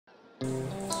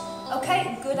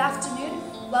Okay, good afternoon.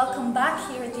 Welcome back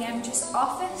here at the MGIS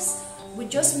office. We're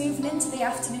just moving into the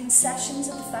afternoon sessions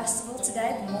of the festival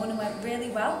today. The morning went really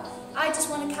well. I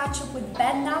just want to catch up with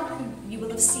Ben now, who you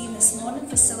will have seen this morning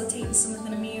facilitating some of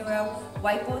the Miro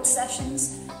whiteboard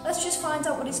sessions. Let's just find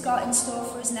out what he's got in store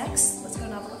for us next. Let's go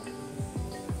and have a look.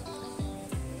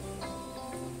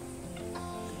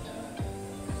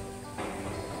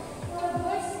 Hello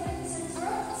boys, can I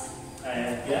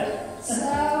interrupt? Yeah. So,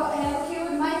 here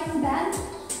with Mike and Ben.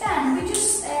 Ben,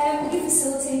 we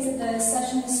facilitated the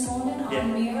session this morning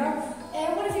on Miro.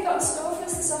 What have you got in store for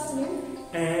us this afternoon?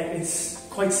 It's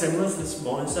quite similar to this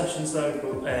morning's sessions though,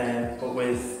 but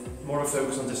with more of a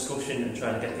focus on discussion and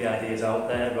trying to get the ideas out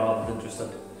there rather than just a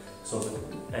sort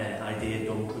of idea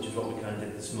dump, which is what we kind of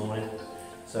did this morning.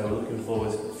 So we're looking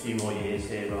forward to a few more years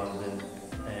here rather than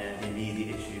the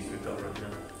immediate issues we've got right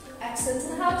now. Excellent.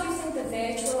 And how do you think the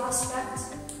virtual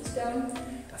aspect is going?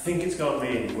 I think it's gone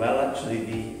really well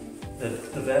actually. The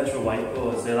virtual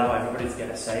whiteboards, they allow everybody to get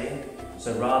a say in.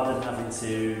 So rather than having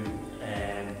to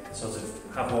sort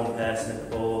of have one person at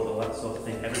the board or that sort of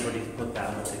thing, everybody can put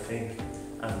down what they think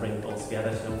and bring it all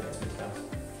together so no one gets missed out.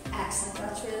 Excellent,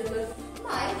 that's really good.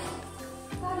 Mike,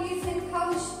 how do you think,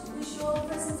 how was your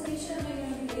presentation? Are you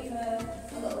going to give a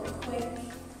little quick?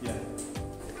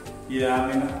 Yeah, I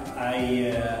mean,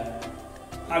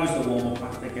 I was the warm-up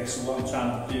act, I guess, so what I'm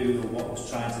trying to do, or what I was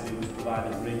trying to do, was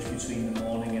provide a bridge between the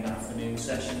morning and afternoon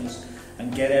sessions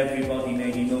and get everybody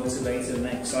maybe motivated and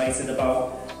excited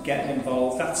about getting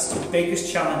involved. That's the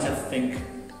biggest challenge I think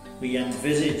we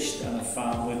envisaged and have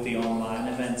found with the online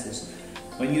event is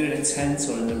when you're in a tent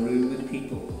or in the room with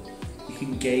people, you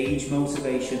can gauge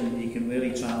motivation and you can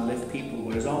really try and lift people,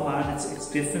 whereas online it's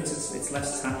different, it's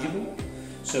less tangible.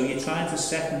 So you're trying to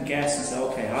second guess and say,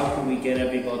 okay, how can we get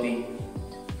everybody's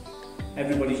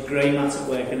grey matter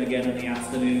working again in the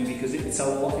afternoon, because it's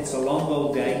a long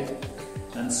old day,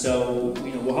 and so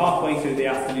we're halfway through the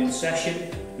afternoon session.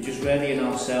 We're just readying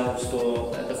ourselves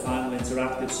for the final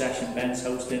interactive session Ben's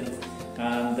hosting,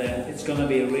 and it's going to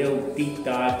be a real deep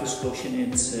dive discussion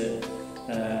into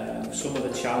some of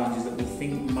the challenges that we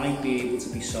think might be able to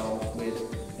be solved with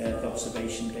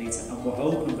observation data, and we're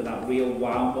hoping for that real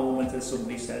wow moment as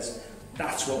somebody says,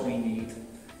 that's what we need.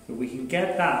 If we can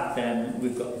get that, then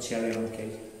we've got the cherry on the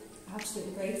cake.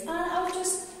 Absolutely great. And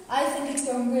I think it's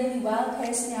going really well.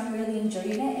 Personally, I'm really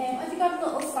enjoying it. Have you got a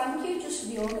little thank you just for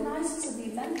the organisers of the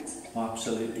event? Oh,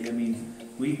 absolutely. I mean,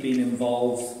 we've been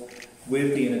involved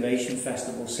with the Innovation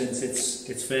Festival since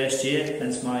its first year,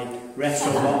 hence my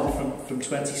retro model from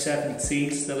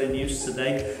 2017, still in use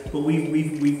today. But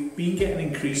we've been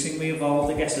getting increasingly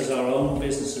involved, I guess, as our own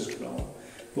business has grown.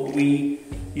 But we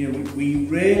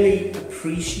really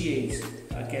appreciate,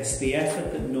 I guess, the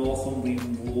effort that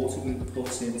Northumbrian Water Group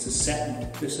puts into setting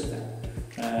up this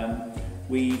event.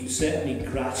 We certainly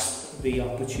grasped the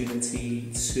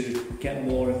opportunity to get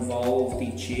more involved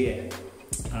each year,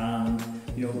 and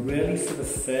really for the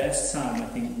first time I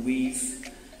think we've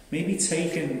maybe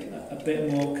taken a bit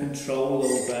more control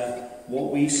over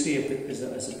what we see as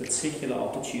a particular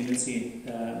opportunity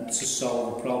to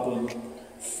solve a problem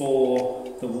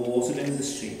for the water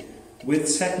industry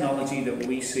with technology that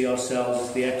we see ourselves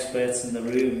as the experts in the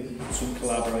room, some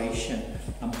collaboration,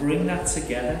 and bring that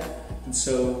together. And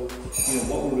so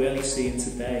what we're really seeing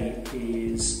today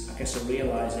is, I guess, a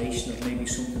realisation of maybe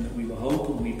something that we were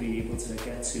hoping we'd be able to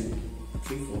get to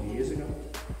 3-4 years ago,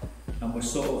 and we're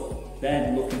sort of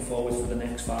then looking forward for the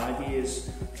next 5 years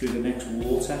through the next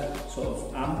water sort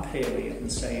of AMP period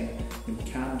and saying,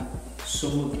 can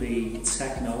some of the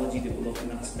technology that we're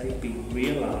looking at today be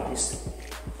realised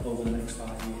over the next 5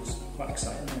 years? Quite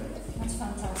exciting, really. That's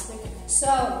fantastic. So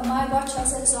my watch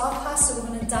has its off pass, so we're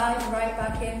going to dive right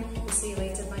back in. We'll see you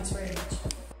later.